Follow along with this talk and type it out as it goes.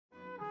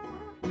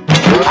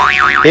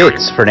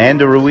It's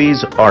Fernando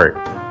Ruiz Art.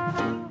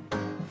 Hi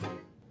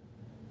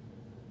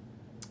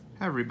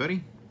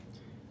everybody,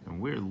 and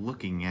we're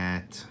looking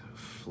at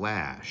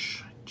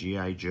Flash,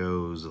 G.I.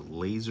 Joe's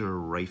laser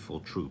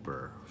rifle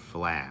trooper,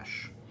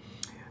 Flash.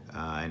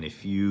 And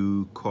if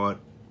you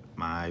caught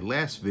my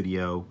last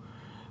video,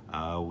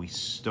 we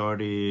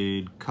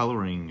started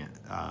coloring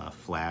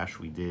Flash.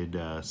 We did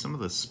some of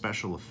the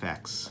special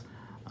effects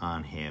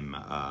on him.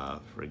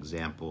 For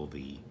example,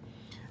 the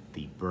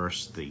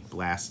burst, the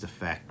blast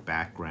effect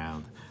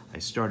background. I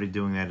started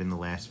doing that in the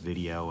last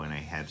video, and I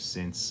have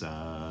since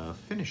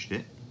finished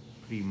it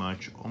pretty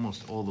much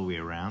almost all the way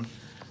around.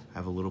 I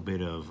have a little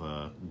bit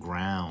of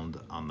ground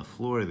on the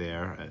floor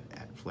there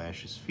at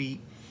Flash's feet,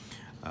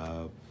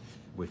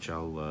 which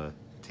I'll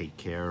take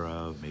care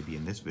of maybe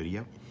in this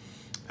video.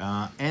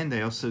 And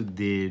I also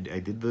did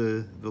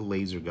the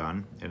laser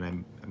gun, and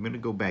I'm going to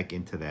go back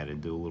into that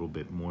and do a little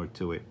bit more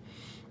to it.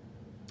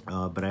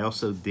 But I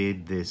also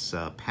did this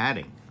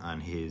padding on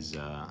his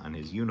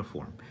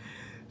uniform.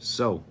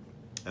 So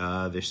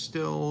there's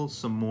still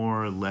some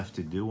more left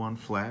to do on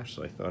Flash,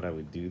 so I thought I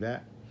would do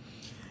that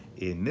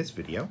in this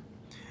video.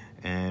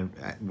 And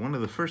one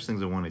of the first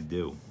things I want to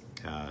do,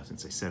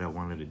 since I said I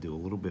wanted to do a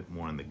little bit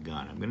more on the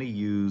gun, I'm going to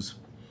use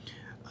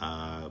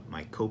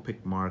my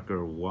Copic marker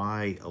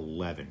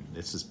Y11.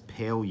 This is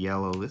pale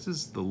yellow. This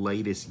is the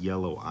lightest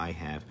yellow I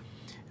have.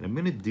 And I'm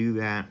going to do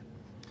that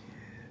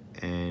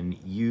and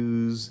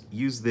use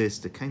this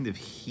to kind of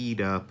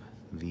heat up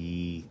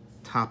the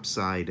top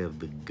side of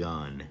the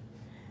gun,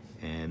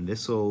 and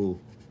this will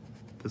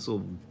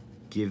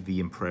give the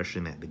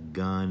impression that the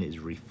gun is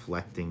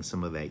reflecting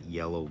some of that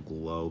yellow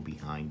glow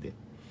behind it.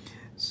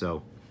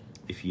 So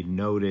if you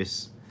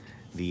notice,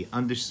 the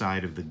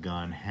underside of the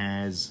gun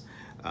has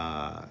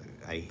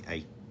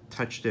I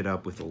touched it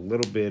up with a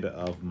little bit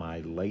of my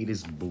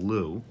lightest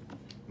blue,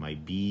 my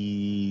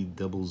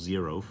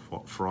B00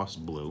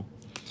 frost blue,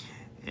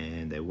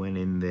 and I went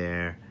in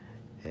there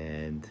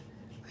and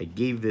I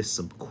gave this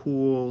some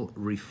cool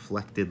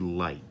reflected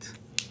light.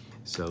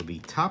 So the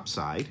top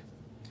side,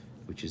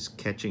 which is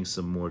catching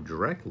some more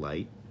direct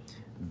light,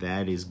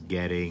 that is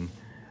getting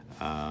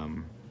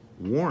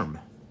warm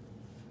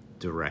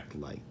direct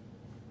light.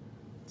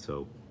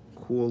 So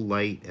cool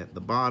light at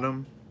the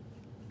bottom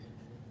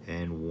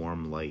and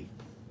warm light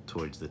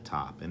towards the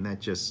top, and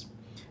that just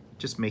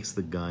makes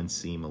the gun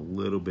seem a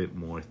little bit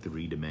more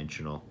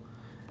three-dimensional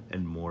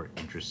and more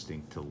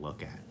interesting to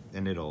look at,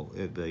 and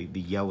the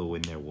yellow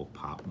in there will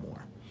pop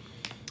more.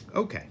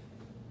 Okay,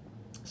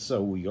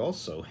 so we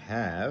also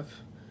have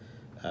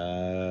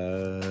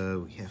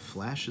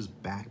Flash's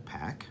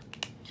backpack,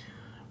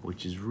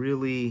 which is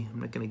really,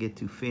 I'm not going to get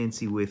too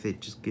fancy with it,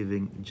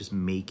 just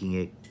making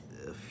it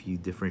a few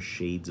different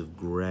shades of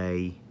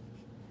gray,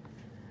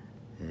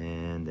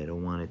 and I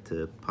don't want it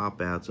to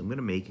pop out, so I'm going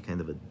to make it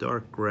kind of a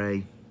dark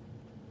gray.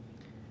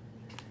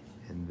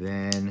 And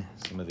then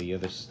some of the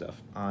other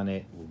stuff on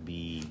it will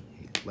be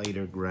a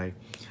lighter gray.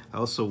 I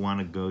also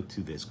want to go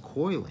to this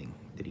coiling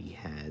that he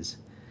has,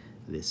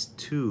 this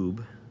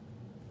tube,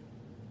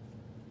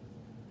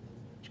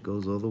 which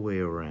goes all the way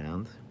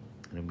around.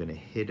 And I'm going to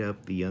hit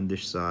up the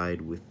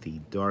underside with the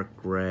dark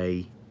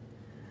gray.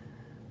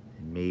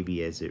 And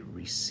maybe as it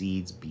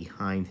recedes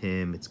behind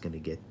him, it's going to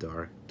get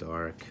dark.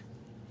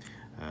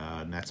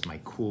 And that's my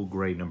cool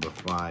gray number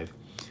 5.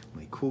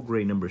 My cool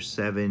gray number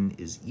 7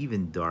 is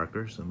even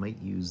darker, so I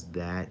might use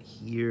that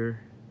here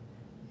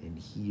and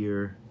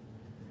here,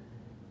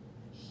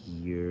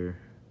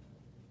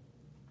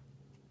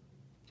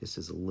 just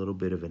as a little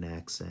bit of an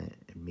accent,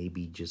 and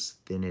maybe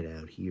just thin it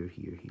out here,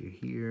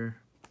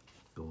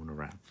 going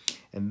around.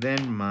 And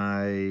then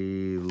my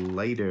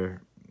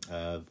lighter,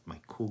 my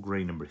cool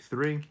gray number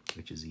 3,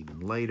 which is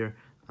even lighter,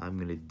 I'm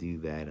going to do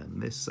that on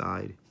this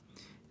side.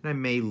 And I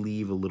may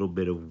leave a little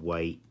bit of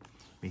white,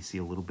 may see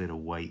a little bit of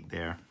white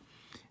there.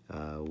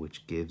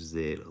 Which gives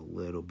it a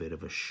little bit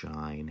of a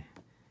shine.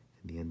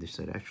 And the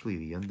underside, actually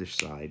the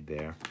underside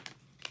there,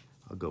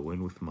 I'll go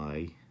in with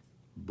my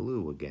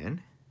blue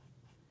again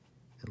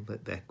and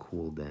let that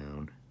cool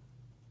down.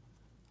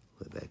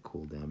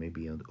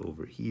 Maybe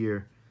over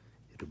here,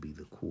 it'll be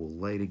the cool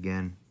light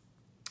again.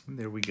 And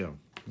there we go.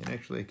 And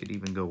actually I could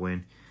even go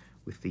in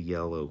with the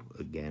yellow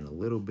again a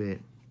little bit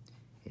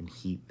and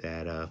heat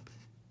that up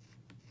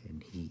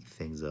and heat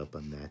things up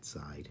on that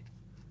side.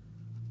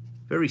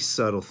 Very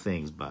subtle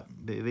things, but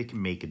they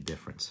can make a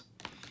difference.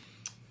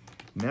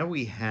 Now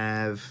we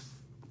have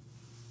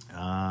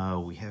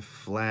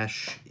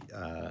Flash.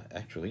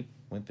 Actually,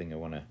 one thing I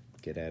want to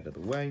get out of the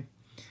way.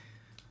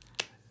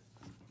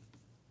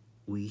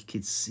 We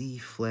could see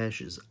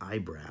Flash's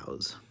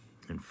eyebrows,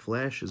 and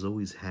Flash has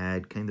always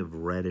had kind of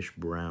reddish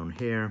brown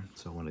hair,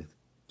 so I want to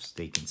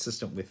stay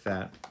consistent with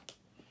that.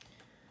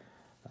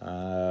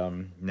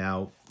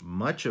 Now,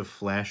 much of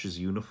Flash's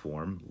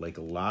uniform, like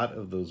a lot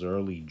of those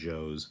early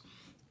Joes,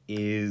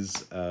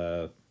 is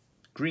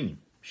green,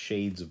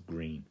 shades of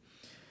green.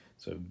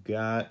 So I've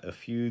got a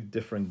few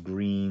different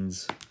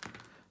greens,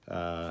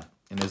 and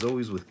as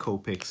always with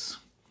Copics,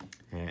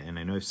 and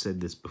I know I've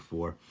said this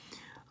before,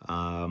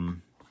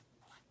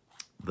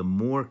 the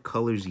more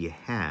colors you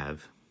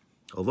have,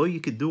 although you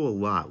could do a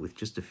lot with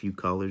just a few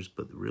colors,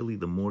 but really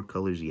the more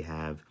colors you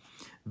have,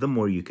 the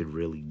more you could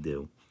really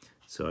do.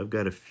 So I've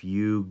got a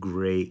few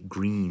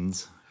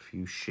greens, a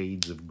few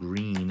shades of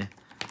green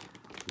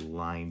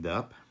lined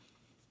up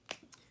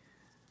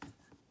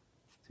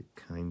to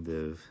kind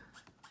of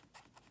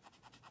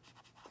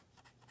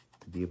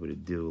be able to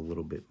do a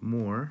little bit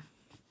more.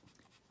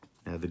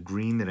 Now the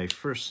green that I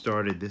first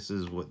started, this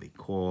is what they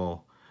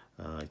call,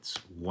 it's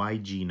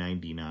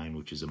YG99,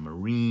 which is a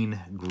marine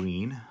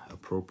green,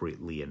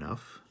 appropriately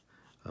enough,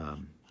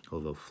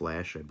 although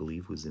Flash, I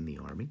believe, was in the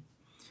Army.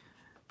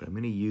 But I'm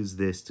going to use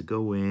this to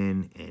go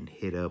in and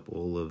hit up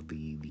all of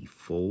the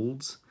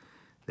folds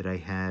that I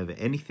have.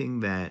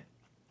 Anything that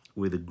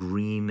where the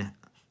green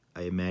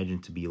I imagine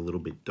to be a little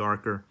bit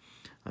darker,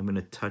 I'm going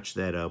to touch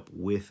that up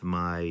with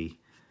my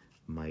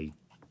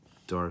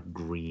dark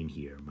green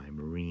here, my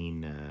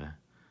marine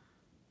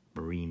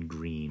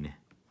green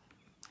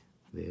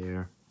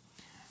there.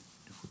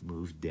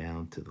 Move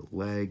down to the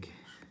leg.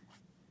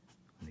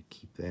 I'm going to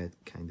keep that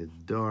kind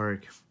of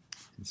dark,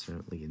 and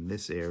certainly in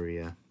this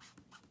area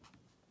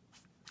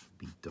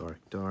be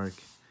dark,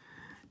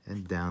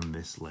 and down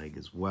this leg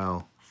as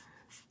well,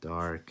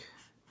 dark.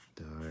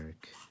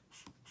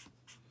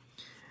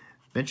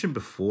 Mentioned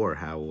before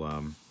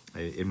how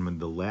in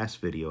the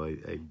last video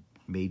I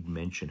made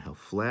mention how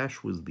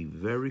Flash was the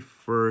my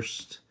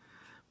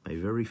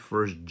very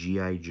first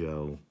G.I.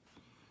 Joe,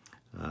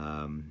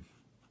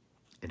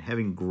 and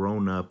having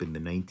grown up in the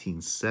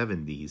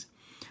 1970s,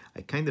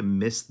 I kind of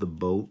missed the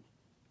boat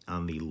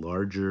on the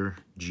larger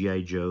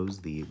G.I. Joes,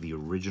 the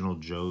original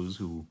Joes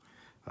who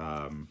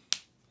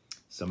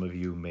some of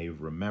you may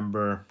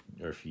remember,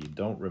 or if you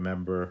don't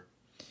remember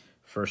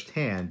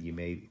firsthand, you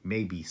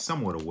may be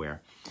somewhat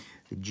aware.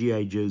 The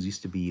G.I. Joes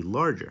used to be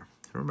larger.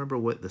 I don't remember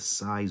what the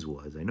size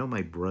was. I know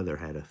my brother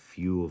had a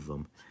few of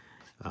them.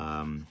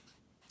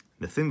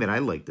 The thing that I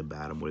liked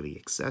about them were the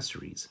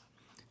accessories.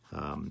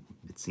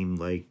 It seemed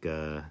like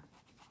they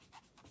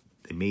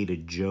made a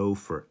Joe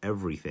for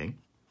everything.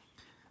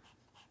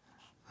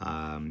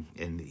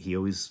 And he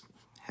always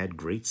had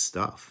great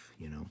stuff,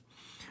 you know.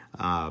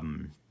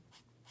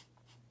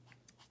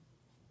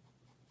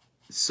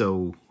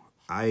 So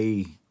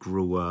I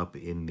grew up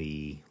in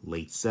the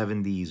late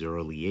 70s,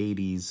 early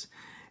 80s,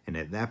 and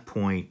at that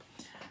point,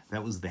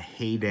 that was the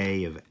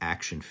heyday of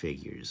action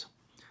figures.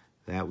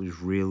 That was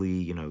really,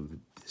 you know,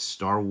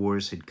 Star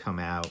Wars had come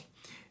out,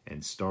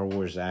 and Star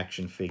Wars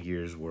action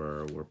figures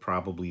were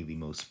probably the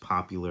most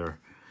popular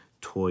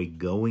toy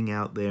going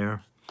out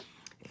there,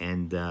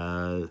 and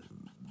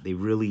they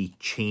really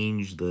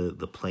changed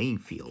the playing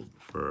field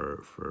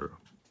for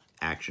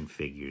action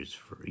figures.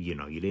 For, you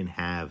know, you didn't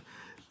have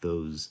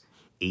those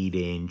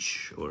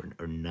 8-inch or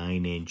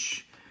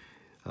 9-inch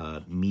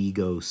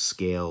Mego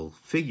scale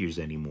figures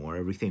anymore.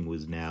 Everything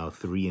was now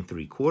 3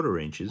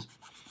 3/4 inches,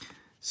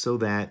 so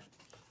that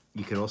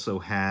you could also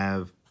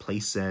have play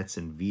sets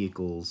and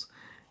vehicles,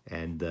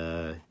 and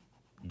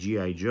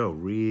G.I. Joe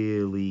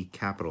really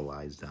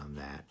capitalized on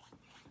that.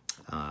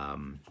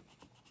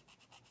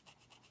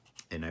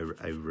 And I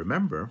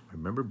remember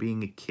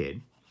being a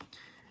kid,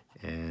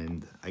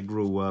 and I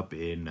grew up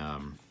in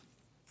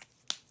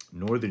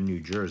northern New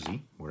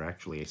Jersey, where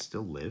actually I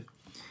still live.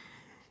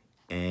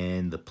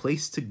 And the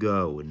place to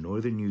go in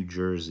northern New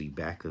Jersey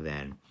back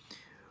then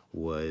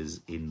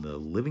was in the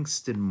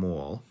Livingston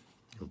Mall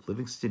of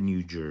Livingston,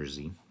 New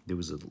Jersey. There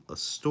was a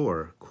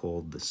store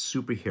called the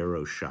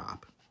Superhero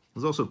Shop. It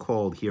was also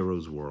called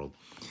Heroes World.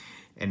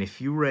 And if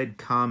you read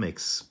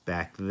comics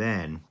back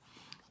then,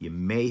 you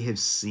may have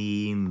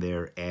seen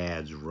their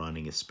ads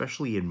running,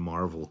 especially in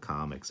Marvel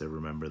comics. I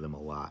remember them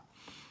a lot.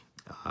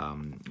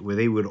 Where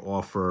they would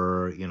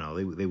offer, you know,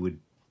 they would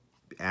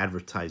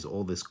advertise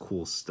all this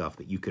cool stuff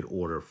that you could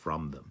order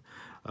from them.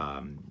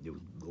 A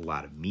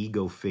lot of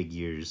Mego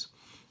figures,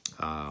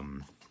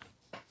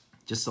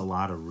 just a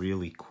lot of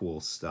really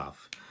cool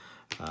stuff.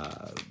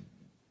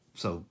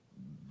 So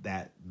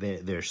that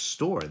their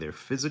store, their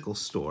physical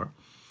store,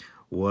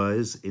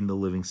 was in the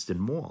Livingston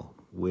Mall,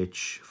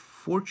 which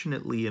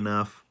fortunately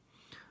enough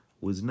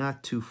was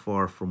not too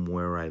far from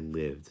where I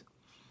lived.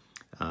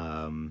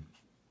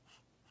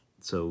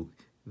 So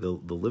the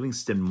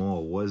Livingston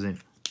Mall wasn't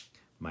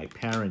my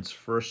parents'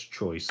 first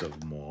choice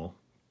of mall.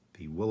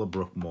 The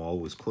Willowbrook Mall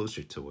was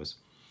closer to us.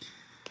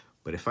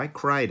 But if I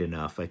cried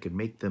enough, I could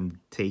make them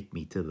take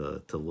me to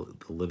the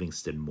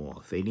Livingston Mall.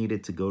 If they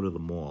needed to go to the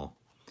mall,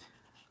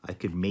 I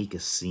could make a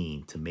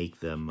scene to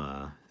make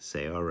them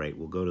say, all right,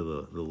 we'll go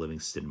to the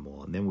Livingston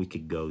Mall. And then we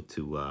could go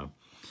to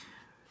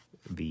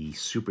the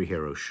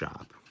Superhero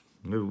Shop.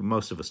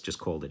 Most of us just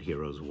called it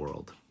Heroes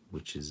World,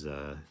 which is,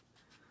 I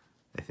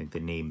think,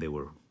 the name they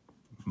were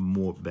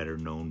better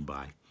known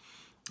by.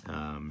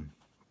 And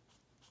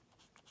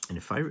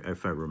if I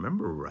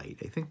remember right,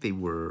 I think they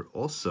were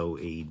also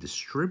a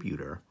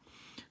distributor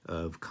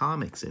of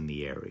comics in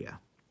the area.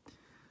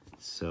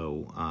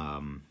 So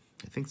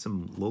I think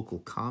some local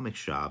comic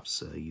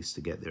shops used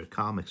to get their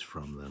comics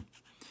from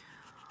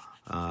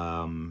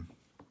them.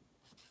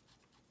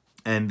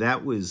 And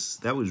that was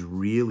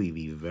really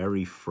the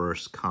very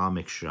first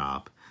comic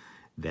shop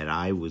that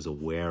I was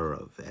aware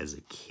of as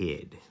a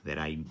kid, that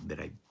I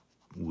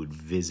would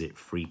visit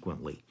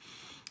frequently.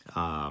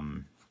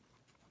 And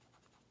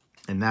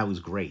that was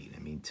great. I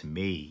mean, to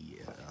me,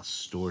 a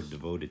store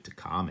devoted to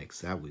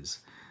comics,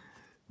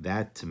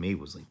 that to me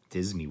was like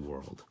Disney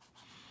World.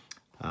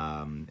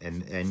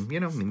 And you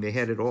know, I mean, they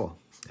had it all.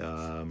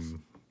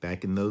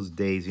 Back in those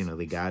days, you know,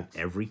 they got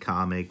every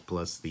comic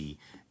plus the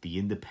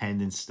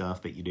independent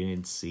stuff that you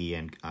didn't see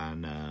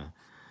on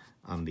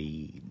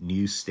the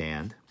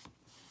newsstand.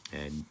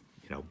 And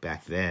you know,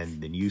 back then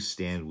the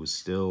newsstand was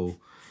still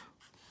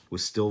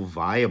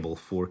viable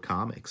for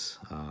comics.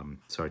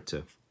 It's hard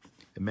to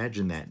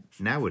imagine that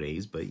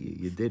nowadays, but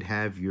you did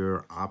have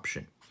your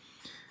option.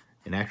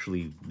 And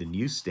actually, the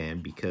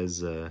newsstand,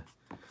 because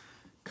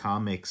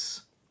comic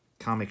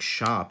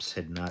shops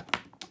had not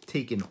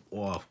taken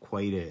off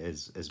quite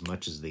as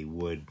much as they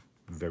would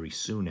very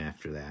soon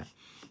after that.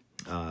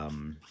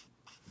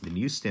 The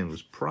newsstand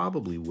was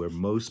probably where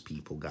most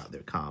people got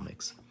their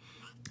comics.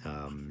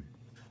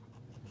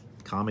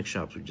 Comic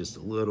shops were just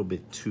a little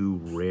bit too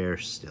rare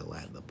still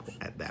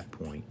at that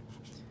point.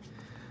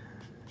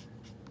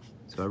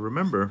 So I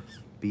remember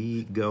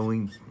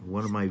going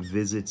one of my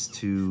visits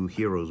to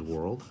Heroes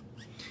World,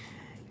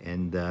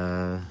 and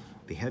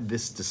they had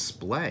this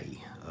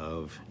display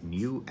of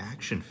new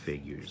action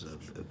figures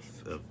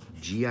of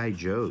G.I.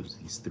 Joes,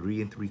 these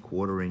 3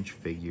 3/4 inch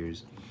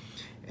figures.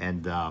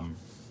 And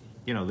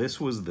you know, this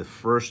was the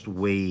first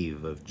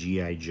wave of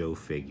G.I. Joe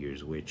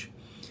figures, which,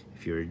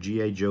 if you're a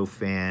G.I. Joe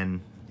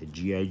fan, a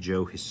G.I.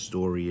 Joe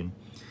historian,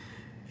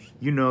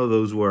 you know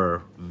those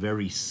were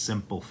very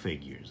simple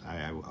figures.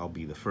 I'll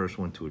be the first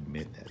one to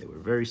admit that. They were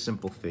very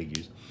simple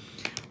figures.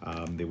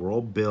 They were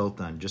all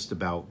built on just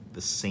about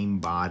the same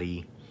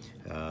body.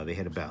 They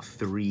had about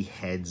 3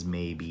 heads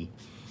maybe.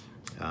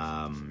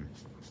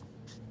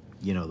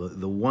 You know,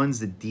 the ones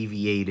that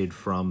deviated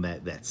from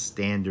that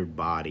standard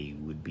body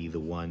would be the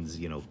ones,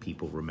 you know,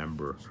 people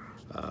remember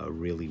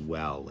really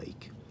well,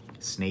 like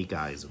Snake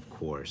Eyes, of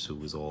course, who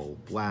was all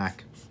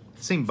black.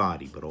 Same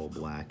body, but all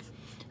black.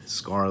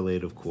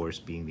 Scarlet, of course,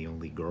 being the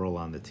only girl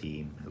on the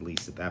team, at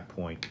least at that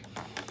point.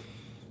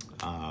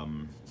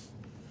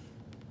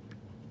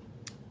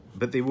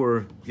 But they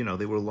were, you know,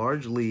 they were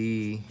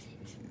largely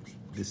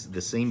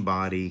the same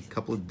body, a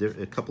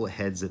couple of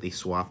heads that they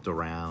swapped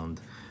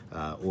around,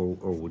 or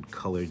would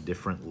color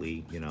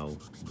differently. You know,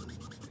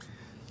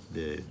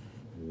 the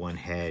one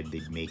head,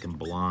 they'd make him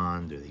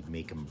blonde, or they'd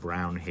make him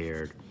brown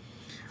haired.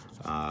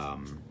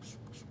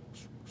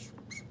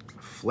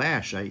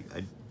 Flash, I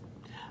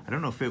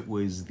don't know if it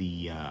was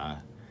the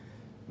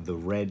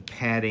red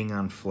padding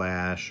on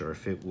Flash, or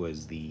if it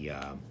was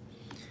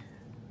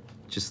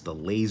just the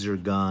laser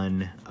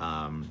gun,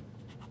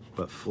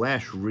 but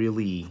Flash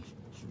really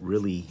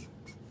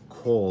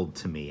called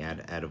to me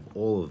out of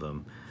all of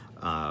them.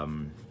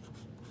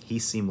 He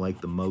seemed like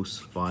the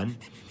most fun.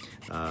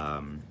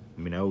 I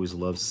mean, I always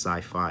loved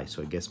sci-fi,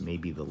 so I guess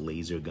maybe the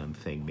laser gun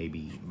thing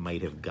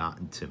might have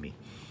gotten to me,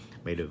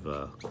 might have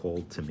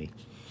called to me.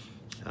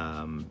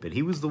 But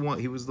he was the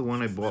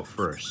one I bought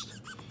first.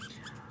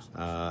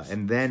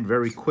 And then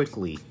very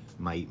quickly,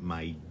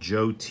 my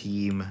Joe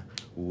team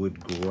would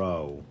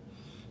grow.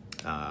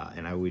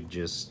 And I would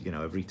just, you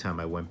know, every time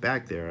I went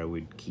back there, I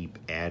would keep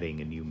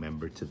adding a new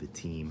member to the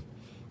team.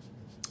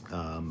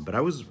 But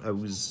I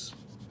was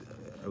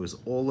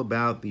all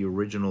about the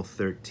original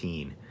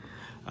 13,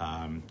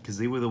 because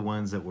they were the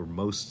ones that were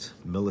most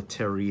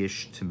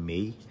military-ish to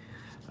me.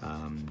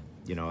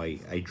 You know,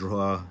 I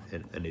draw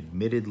an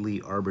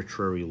admittedly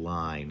arbitrary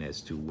line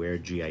as to where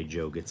G.I.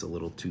 Joe gets a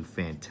little too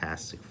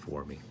fantastic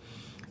for me.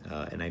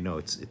 And I know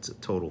it's a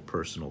total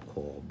personal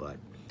call, but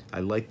I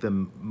like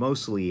them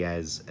mostly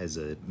as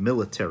a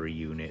military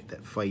unit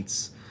that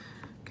fights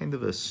kind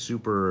of a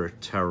super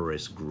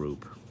terrorist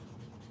group.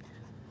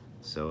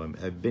 So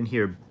I've been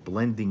here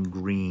blending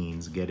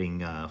greens,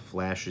 getting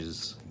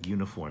Flash's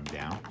uniform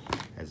down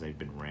as I've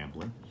been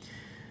rambling.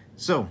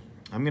 So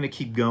I'm gonna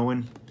keep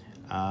going,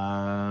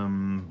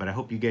 but I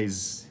hope you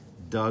guys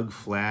dug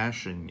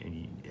Flash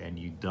and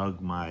you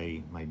dug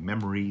my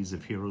memories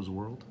of Heroes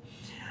World.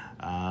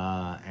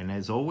 And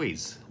as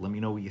always, let me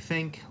know what you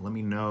think. Let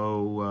me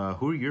know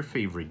who are your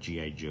favorite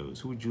G.I.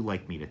 Joes. Who would you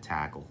like me to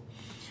tackle?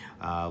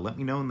 Let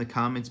me know in the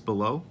comments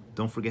below.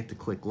 Don't forget to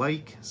click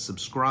like,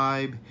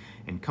 subscribe,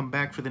 and come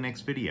back for the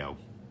next video.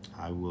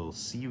 I will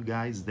see you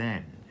guys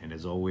then. And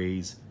as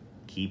always,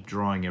 keep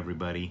drawing,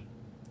 everybody.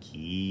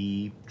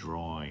 Keep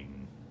drawing.